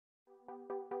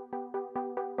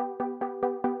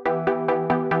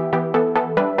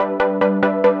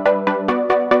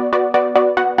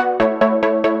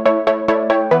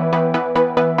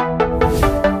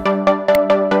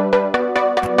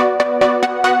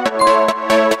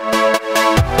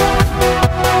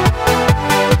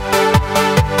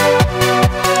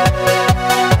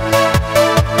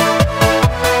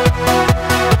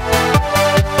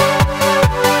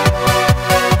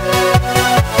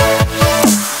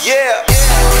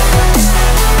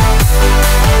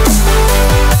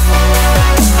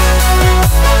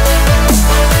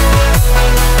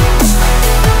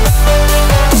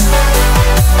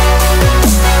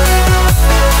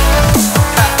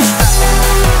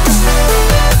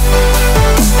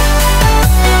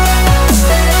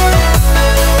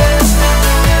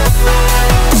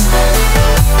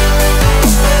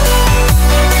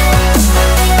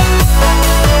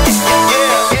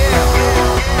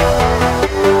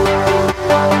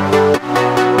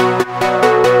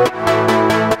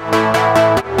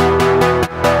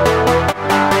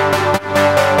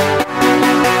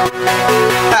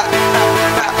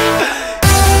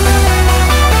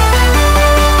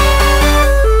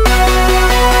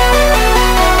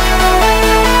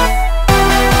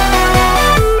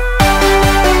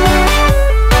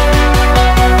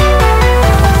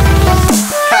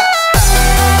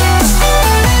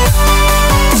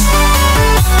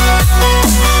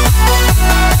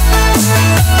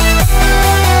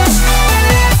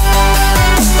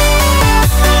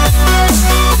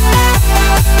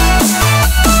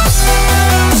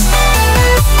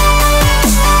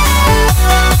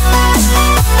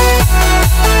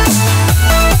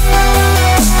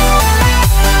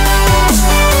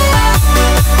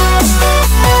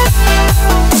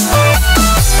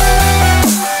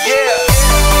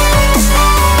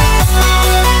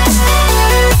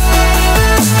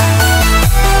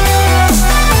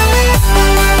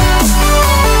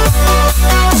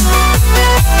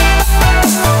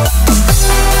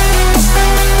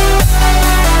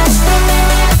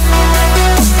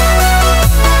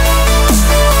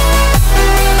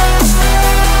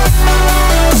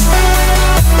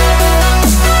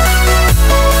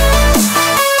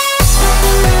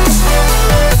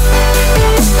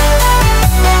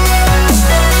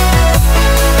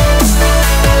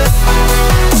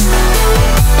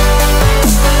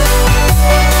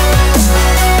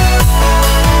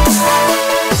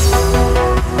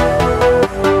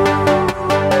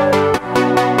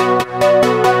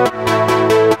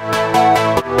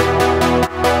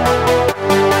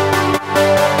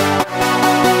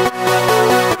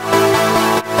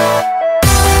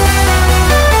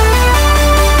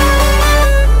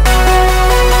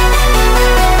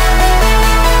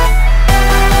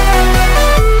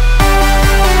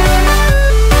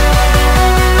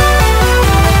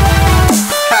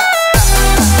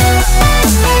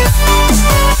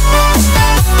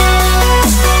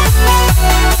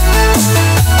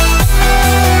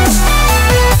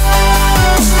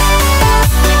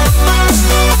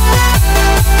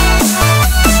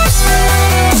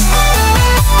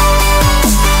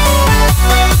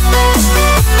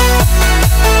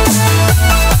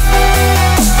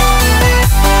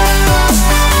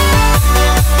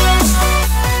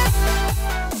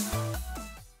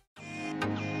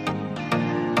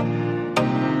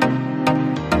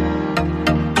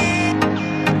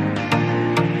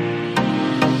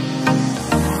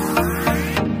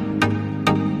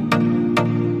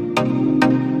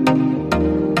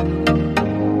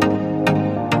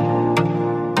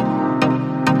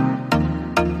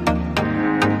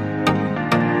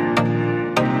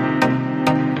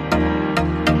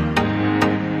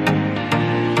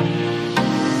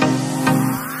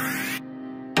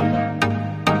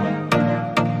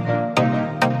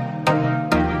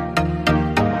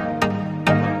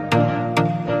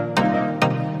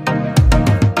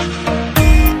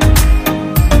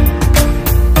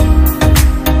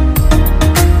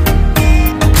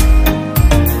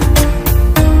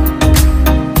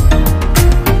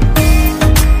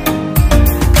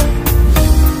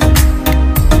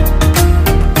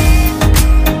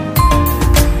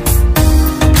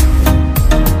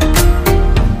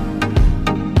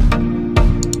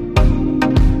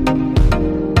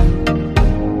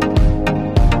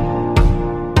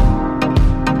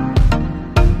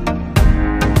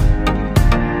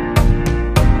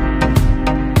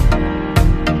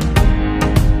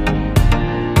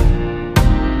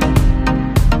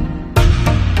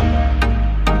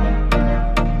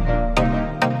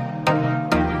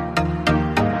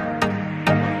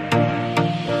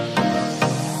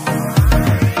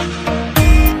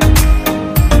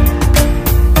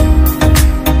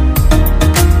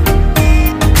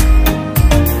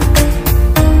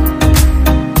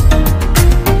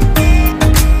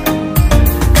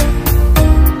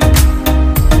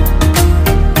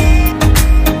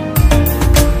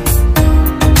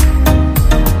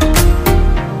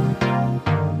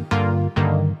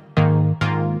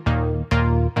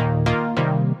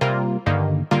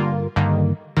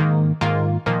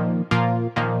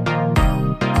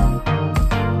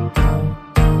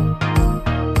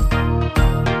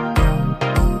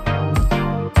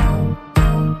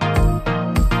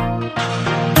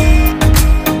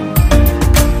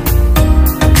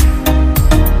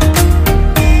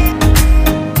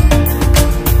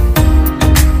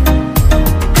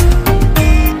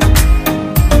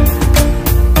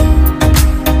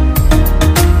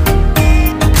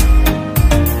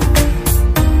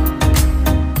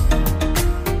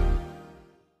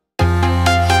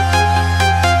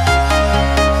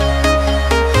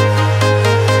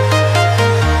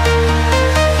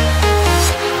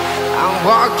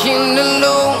walking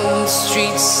alone, the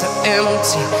streets are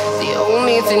empty. The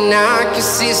only thing I can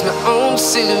see is my own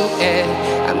silhouette.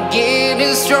 I'm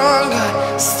getting stronger,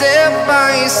 step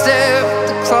by step.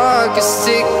 The clock is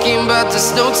ticking, but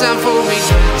there's no time for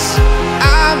regrets.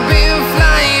 I've been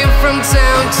flying from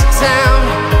town to town,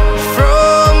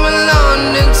 from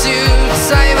London to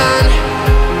Taiwan.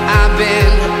 I've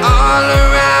been all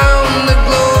around the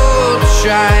globe,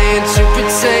 trying to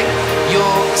protect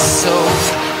your soul.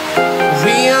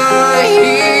 We are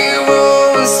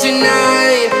heroes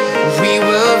tonight. We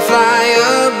will fly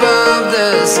above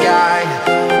the sky.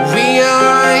 We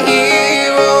are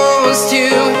heroes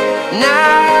tonight.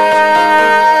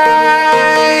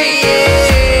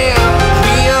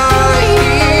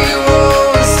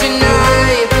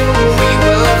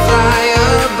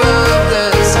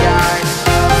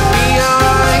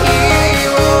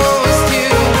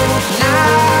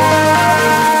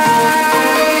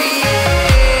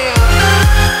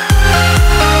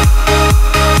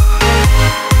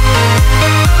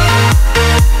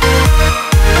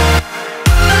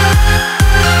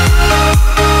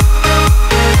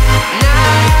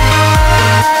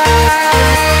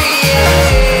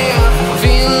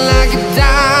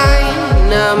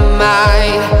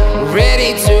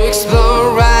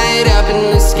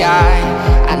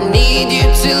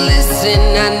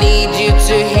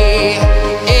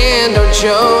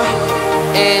 Show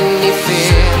any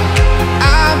fear.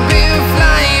 I've been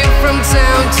flying from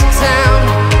town to town,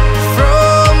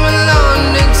 from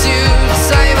London to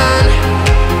Taiwan.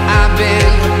 I've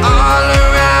been all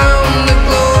around the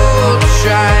globe,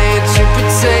 trying to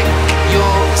protect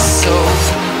your soul.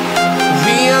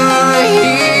 We are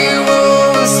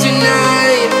heroes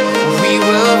tonight. We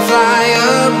will fly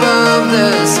above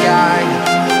the sky.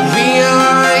 We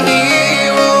are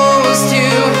heroes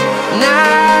tonight.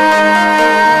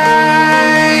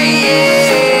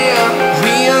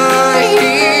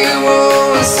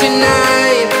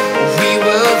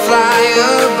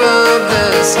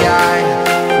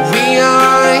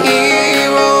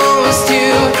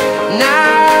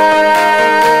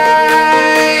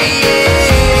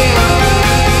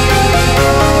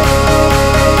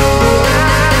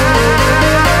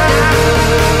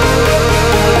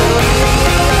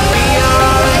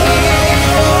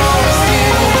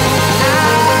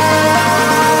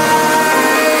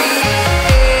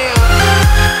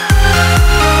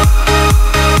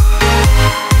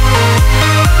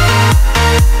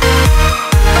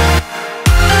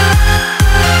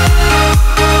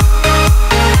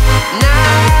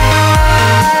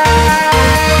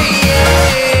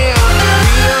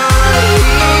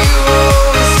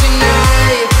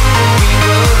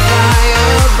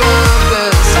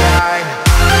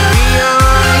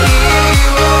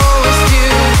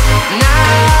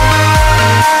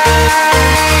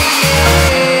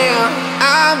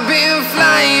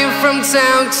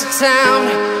 Town to town,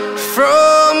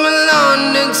 from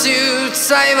London to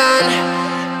Taiwan.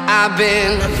 I've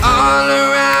been all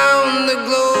around the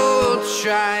globe,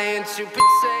 trying to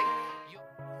protect you.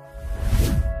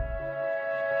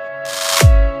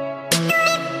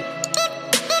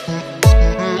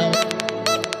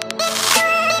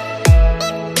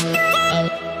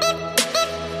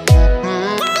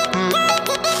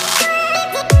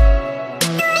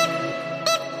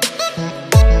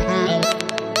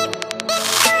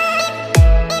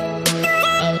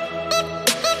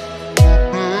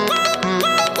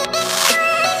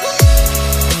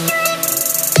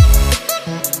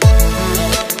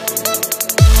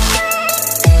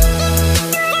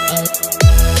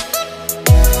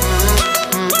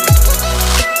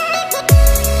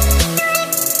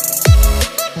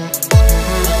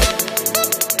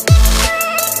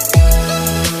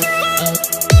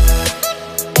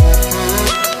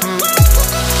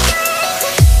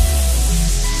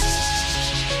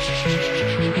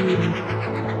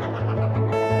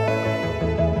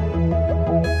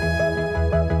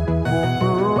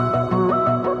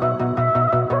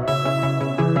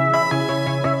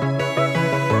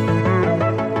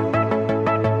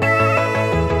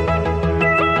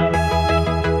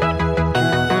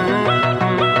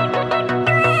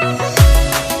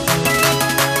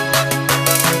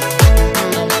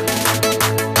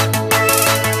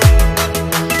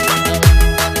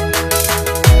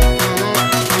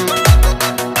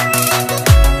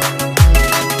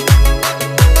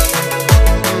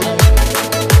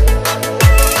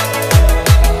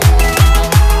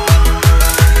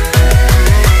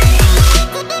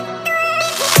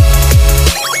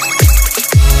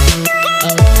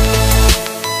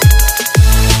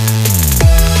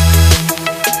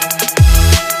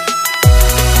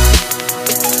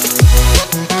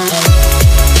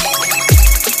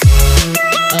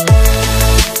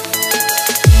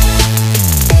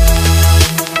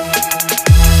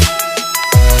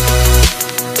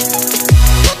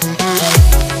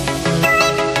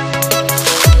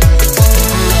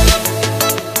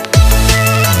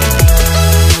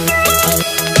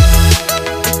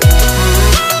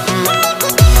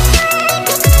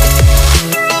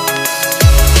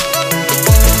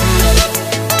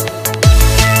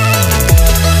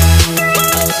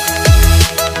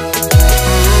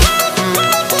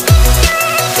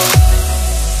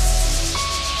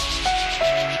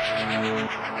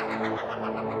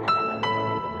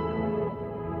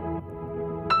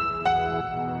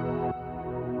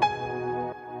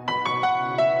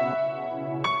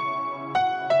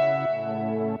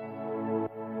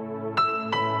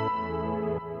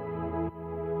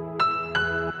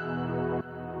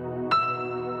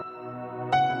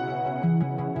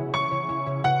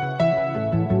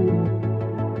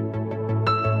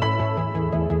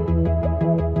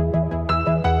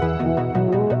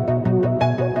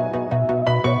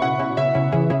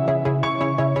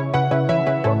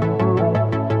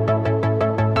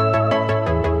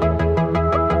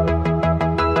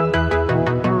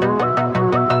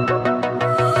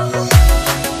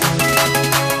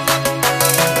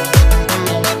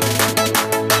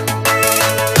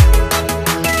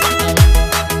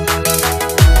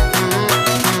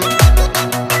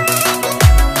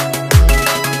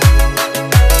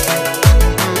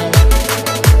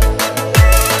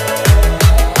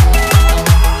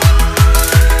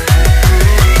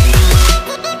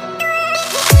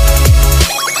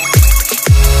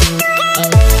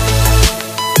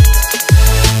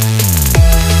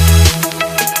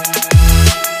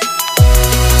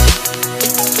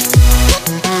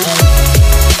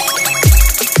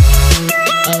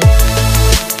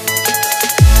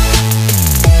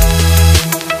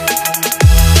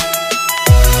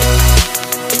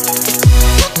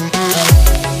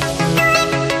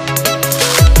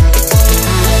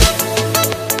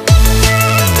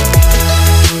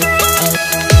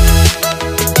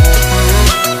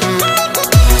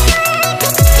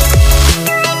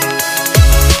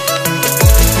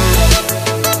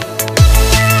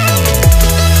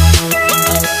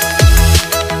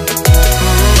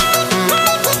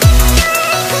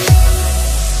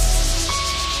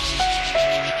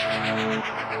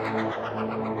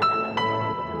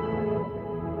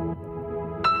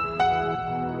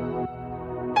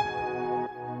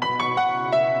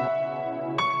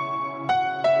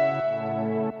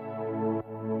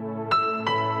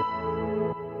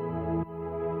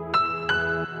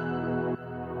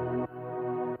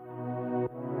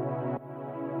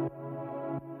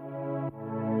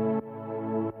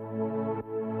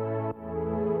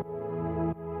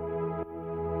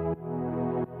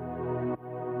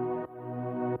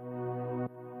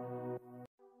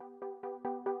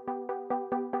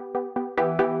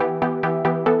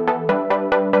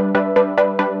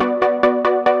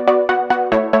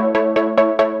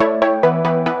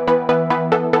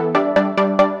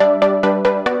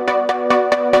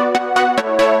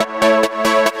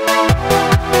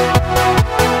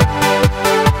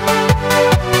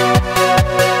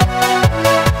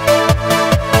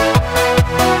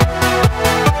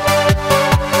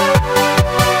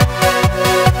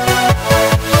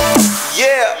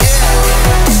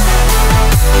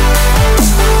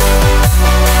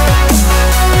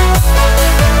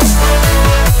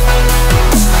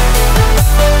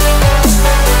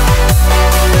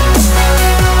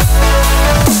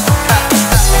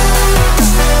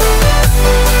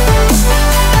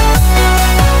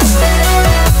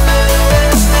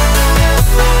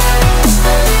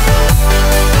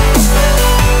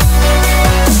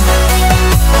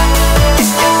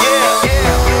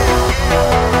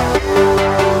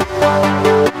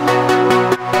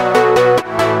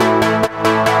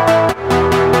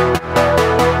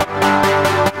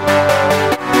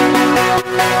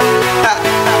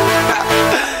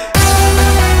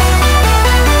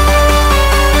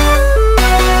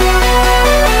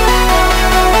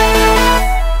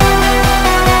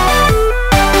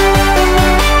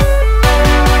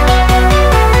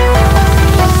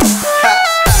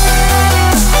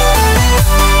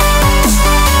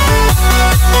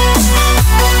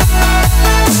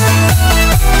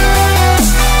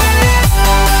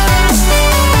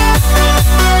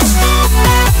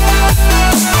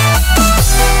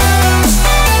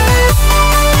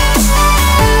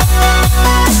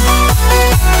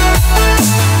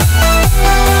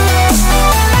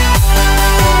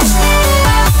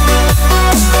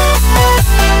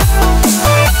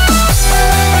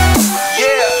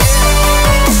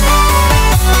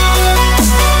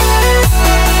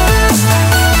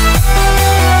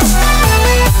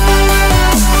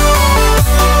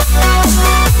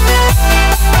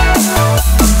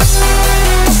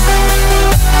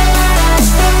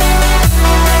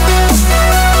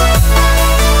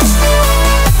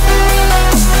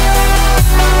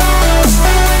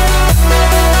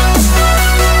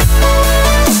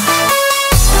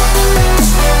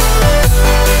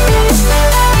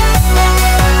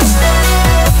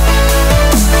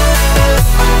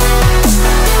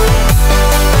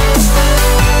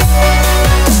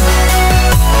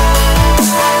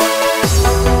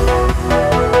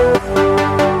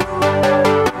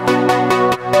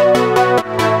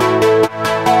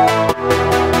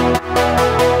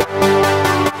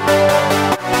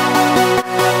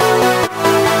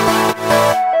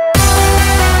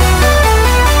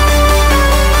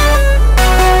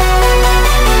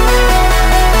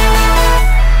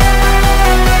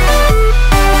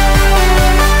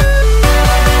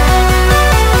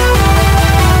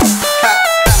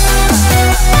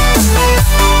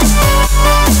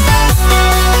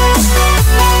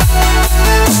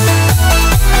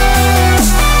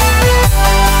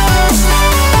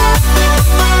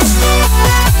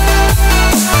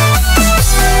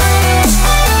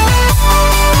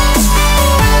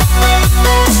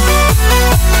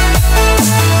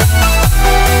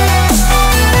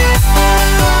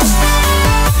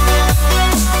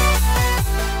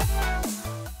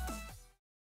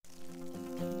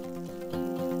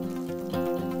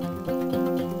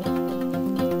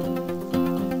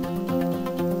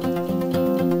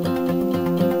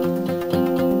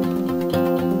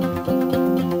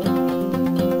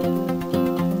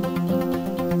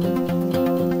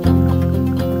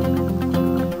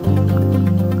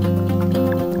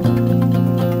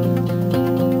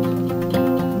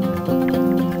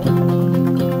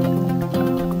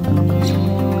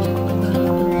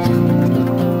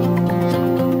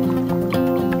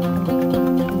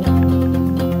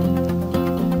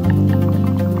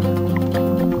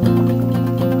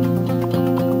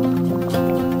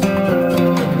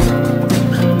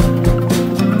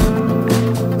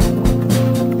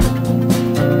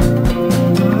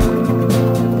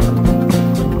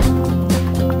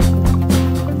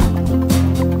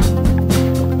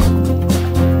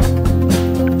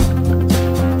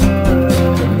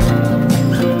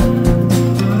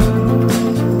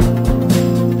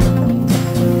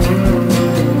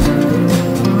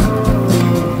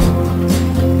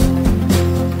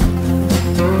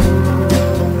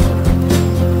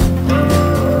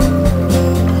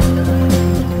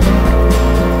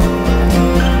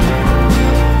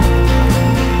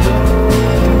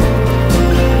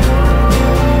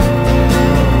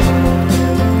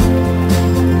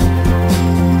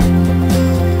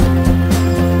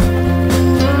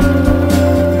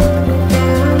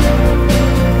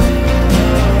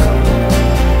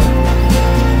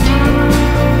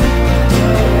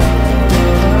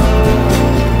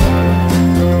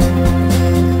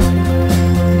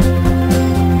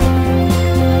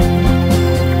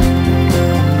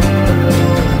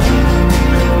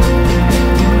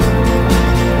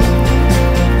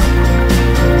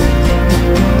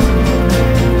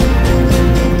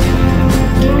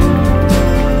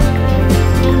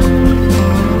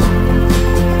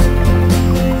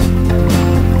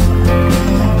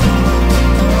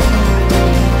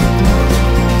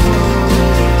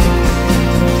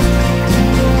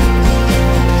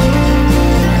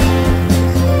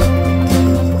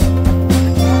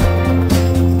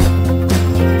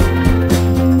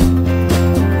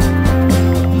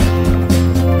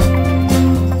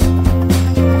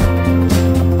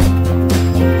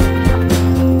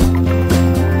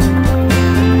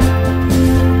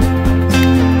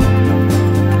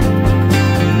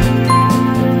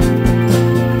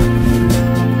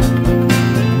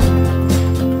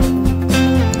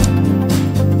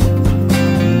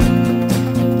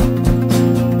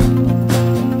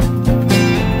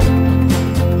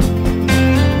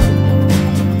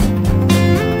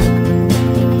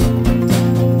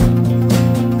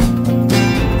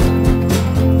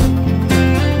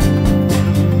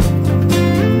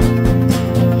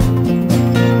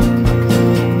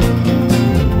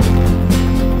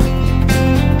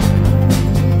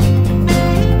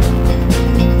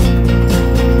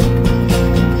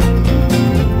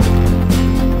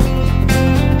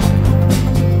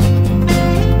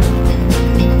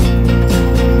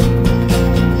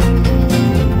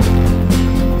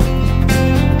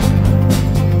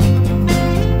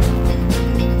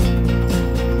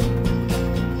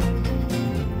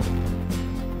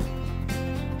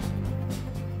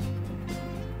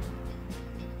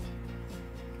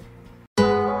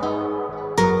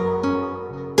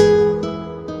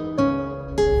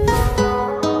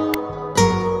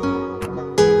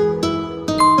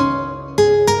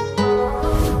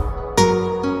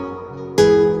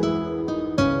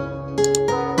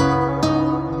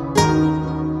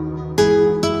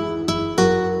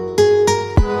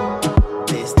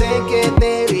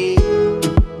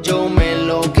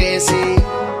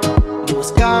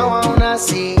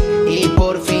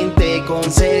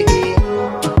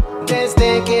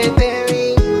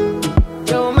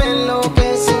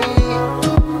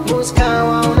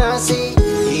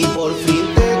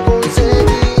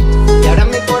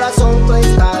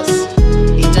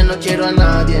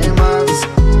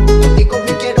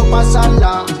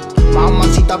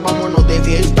 Mamacita, vámonos de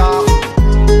fiesta.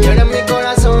 Y ahora en mi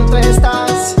corazón tú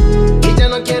estás y ya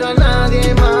no quiero a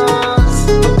nadie más.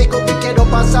 Contigo que quiero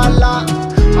pasarla.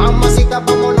 Mamacita,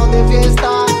 vámonos de fiesta.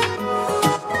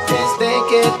 Desde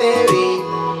que te vi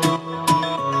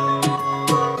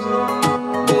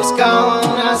buscaba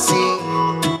una así.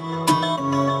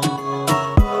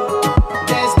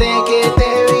 Desde que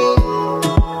te vi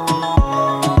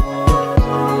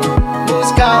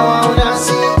buscaba una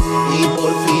así y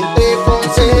por fin te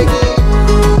conseguí.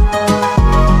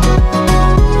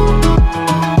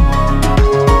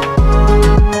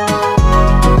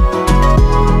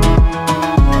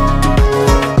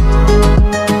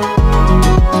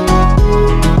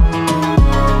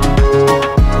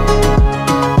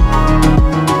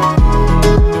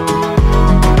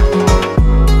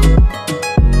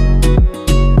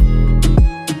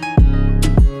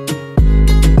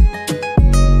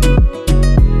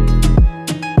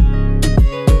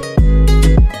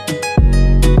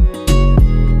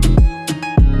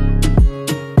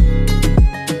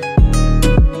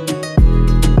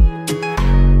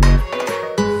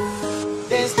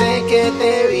 Desde que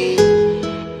te vi,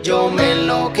 yo me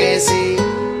enloquecí.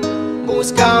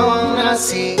 Buscaba una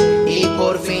así y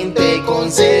por fin te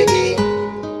conseguí.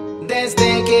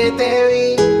 Desde que te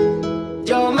vi,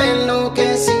 yo me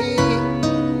enloquecí.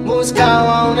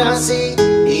 Buscaba una así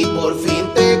y por fin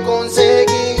te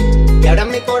conseguí. Y ahora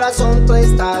en mi corazón tú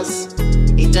estás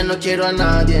y ya no quiero a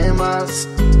nadie más.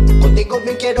 Contigo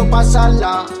bien quiero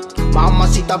pasarla.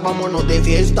 Mamacita, vámonos de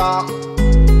fiesta.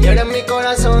 Y ahora en mi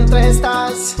corazón tú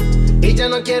estás y ya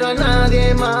no quiero a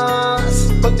nadie más.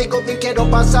 Contigo bien quiero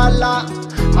pasarla.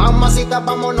 Mamacita,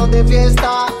 vámonos de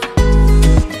fiesta.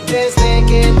 Desde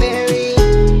que te vi